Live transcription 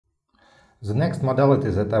The next modality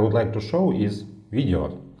that I would like to show is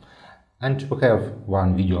video. And we have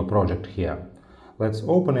one video project here. Let's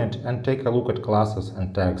open it and take a look at classes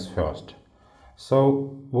and tags first.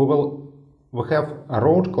 So we have a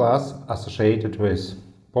road class associated with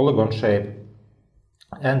polygon shape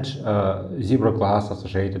and zebra class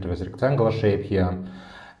associated with rectangular shape here.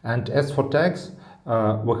 And as for tags,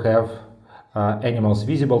 we have animals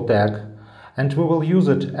visible tag, and we will use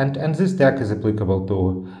it, and this tag is applicable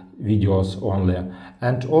to videos only.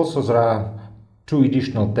 And also there are two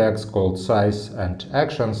additional tags called size and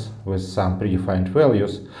actions with some predefined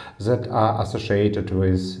values that are associated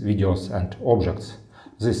with videos and objects.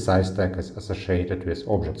 This size tag is associated with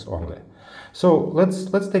objects only. So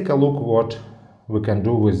let's take a look what we can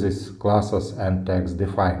do with these classes and tags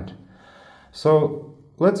defined. So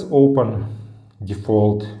let's open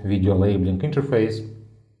default video labeling interface.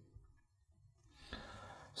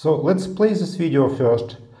 So let's play this video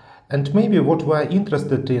first, and maybe what we are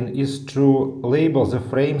interested in is to label the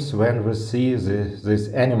frames when we see these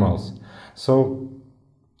animals. So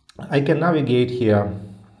I can navigate here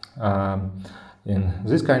in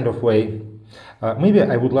this kind of way. Maybe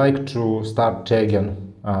I would like to start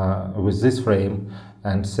tagging with this frame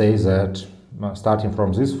and say that starting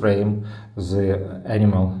from this frame the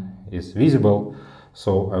animal is visible.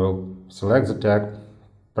 So I will select the tag,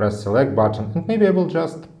 press select button, and maybe I will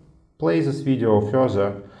just play this video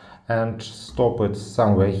further and stop it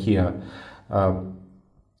somewhere here.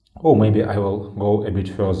 Or maybe I will go a bit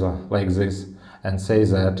further like this and say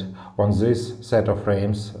that on this set of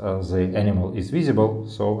frames the animal is visible,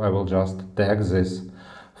 so I will just tag this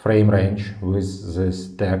frame range with this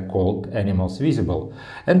tag called animals visible.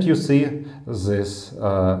 And you see these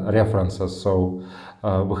references, so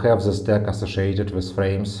we have this tag associated with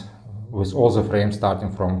frames, with all the frames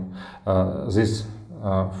starting from this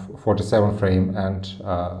 47 frame and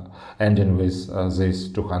ending with this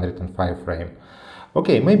 205 frame.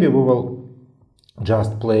 Okay, maybe we will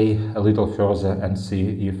just play a little further and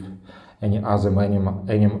see if any other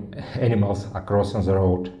animals are crossing the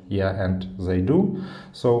road. Yeah, and they do.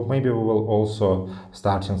 So maybe we will also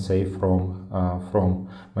start and say from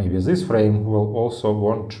maybe this frame. We will also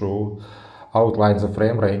want to outline the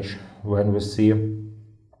frame range when we see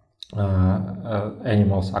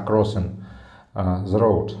animals are crossing the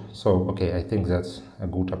road. So okay, I think that's a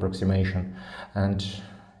good approximation. And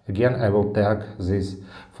again, I will tag this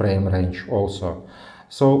frame range also.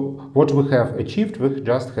 So what we have achieved, we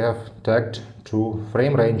just have tagged two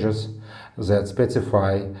frame ranges that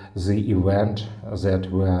specify the event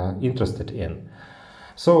that we are interested in.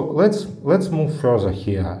 So let's move further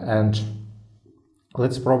here, and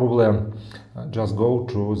let's probably just go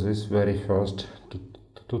to this very first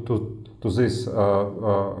to this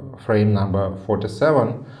frame number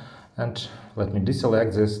 47, and let me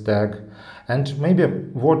deselect this tag. And maybe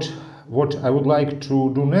what I would like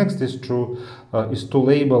to do next is to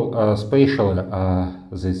label spatially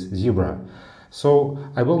this zebra. So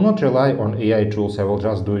I will not rely on AI tools, I will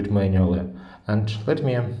just do it manually. And let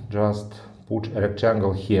me just put a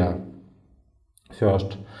rectangle here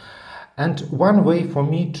first. And one way for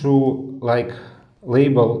me to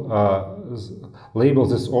label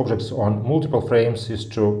these objects on multiple frames is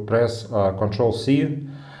to press Ctrl C,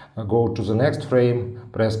 go to the next frame,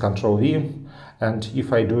 press Ctrl V, and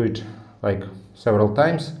if I do it like several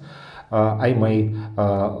times, I may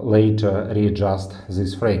later readjust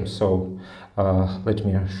this frame. So let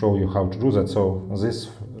me show you how to do that. So this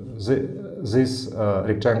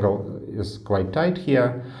rectangle is quite tight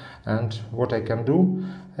here, and what I can do,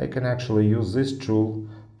 I can actually use this tool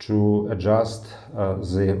to adjust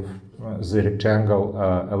the rectangle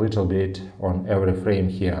a little bit on every frame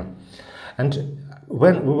here. And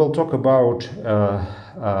when we will talk about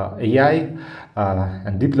AI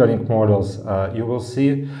and deep learning models, you will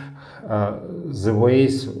see the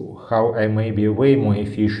ways how I may be way more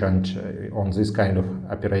efficient on this kind of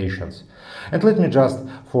operations. And let me just,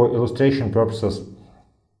 for illustration purposes,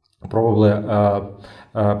 probably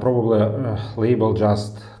label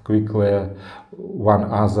just quickly one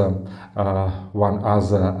other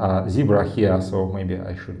zebra here. So maybe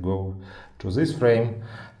I should go to this frame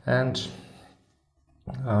and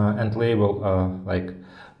label like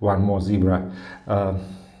one more zebra.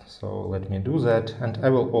 So let me do that, and I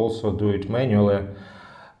will also do it manually.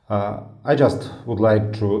 I just would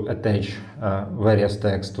like to attach various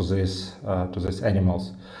tags to these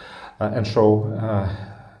animals and show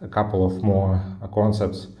a couple of more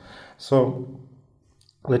concepts. So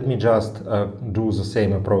let me just do the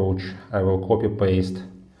same approach. I will copy paste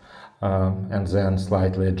and then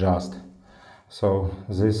slightly adjust. So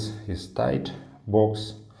this is tight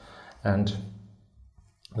box, and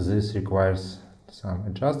This requires some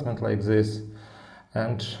adjustment like this,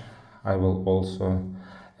 and I will also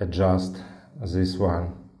adjust this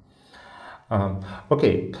one.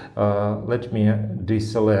 Okay, let me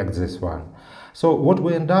deselect this one. So what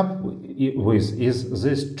we end up with is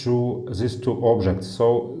these two objects.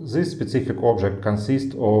 So this specific object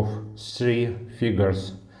consists of 3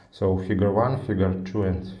 figures. So figure 1, figure 2,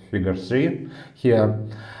 and figure 3 here,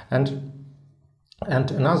 and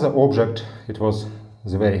another object. It was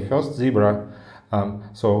the very first zebra.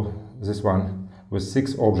 So this one with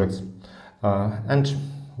 6 objects, and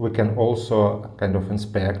we can also kind of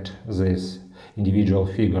inspect these individual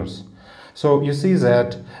figures. So you see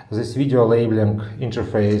that this video labeling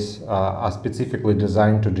interface are specifically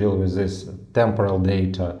designed to deal with this temporal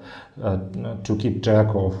data, to keep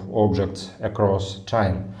track of objects across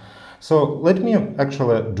time. So let me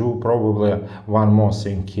actually do probably one more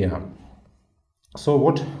thing here. So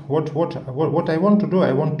what I want to do,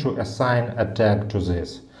 I want to assign a tag to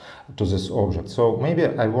this object. So maybe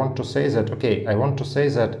I want to say that, okay, I want to say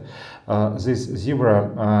that this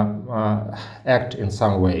zebra act in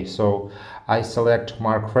some way. So I select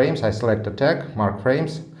mark frames, I select a tag, mark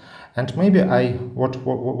frames, and maybe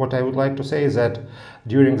what I would like to say is that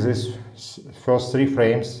during these first 3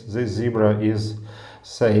 frames, this zebra is,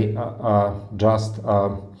 say, just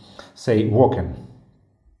say walking,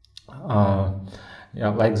 yeah,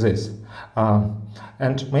 like this,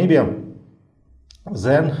 and maybe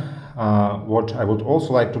then what I would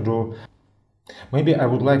also like to do, maybe I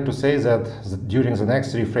would like to say that during the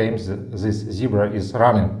next 3 frames this zebra is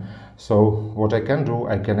running. So what I can do,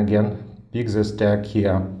 I can again pick this tag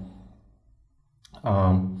here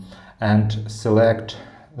and select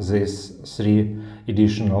these 3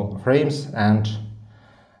 additional frames and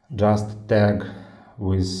just tag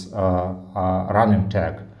with a running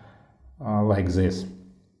tag like this.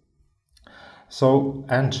 So,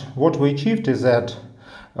 and what we achieved is that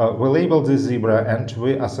we labeled this zebra and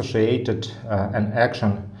we associated an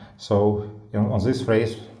action. So on this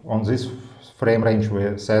phrase, on this frame range,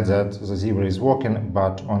 we said that the zebra is walking,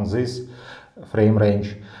 but on this frame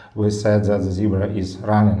range we said that the zebra is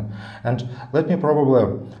running. And let me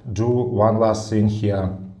probably do one last thing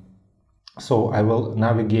here. So I will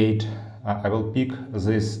navigate, I will pick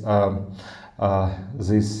this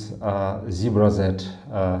zebra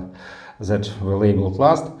that we labeled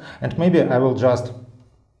last, and maybe I will just,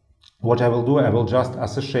 what I will do, I will just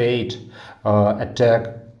associate a tag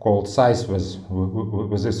called size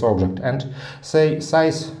with this object, and say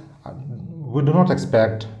size, we do not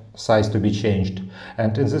expect size to be changed,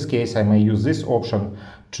 and in this case I may use this option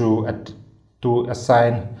to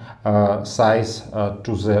assign size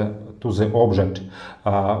to the object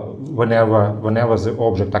whenever the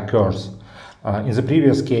object occurs. In the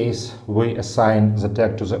previous case, we assign the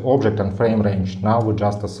tag to the object and frame range. Now we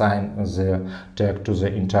just assign the tag to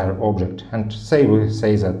the entire object. And say we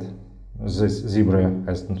say that this zebra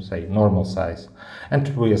has, say, normal size,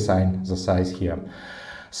 and we assign the size here.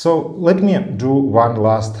 So let me do one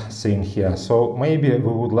last thing here. So maybe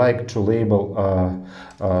we would like to label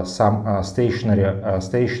some stationary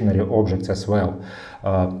objects as well,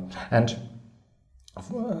 and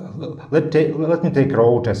let me take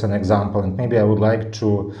road as an example, and maybe I would like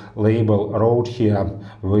to label road here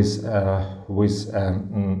with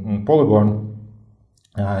polygon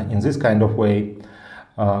in this kind of way,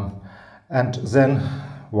 and then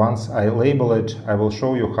once I label it, I will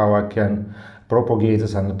show you how I can propagate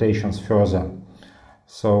these annotations further.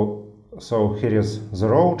 So here is the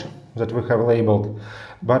road that we have labeled,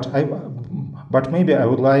 but maybe I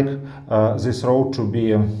would like this road to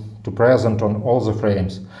be present on all the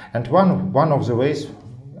frames, and one of the ways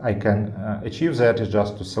I can achieve that is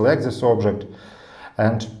just to select this object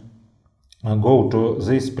and go to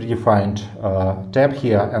this predefined tab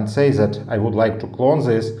here and say that I would like to clone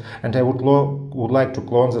this, and I would like to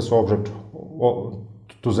clone this object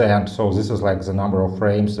to the end. So this is like the number of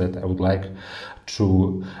frames that I would like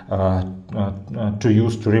to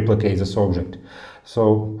use to replicate this object.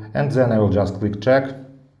 So, and then I will just click check,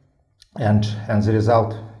 and the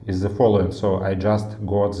result is the following. So I just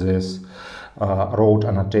got this road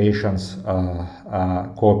annotations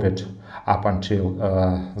copied up until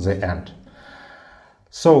the end.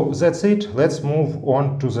 So that's it. Let's move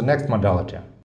on to the next modality.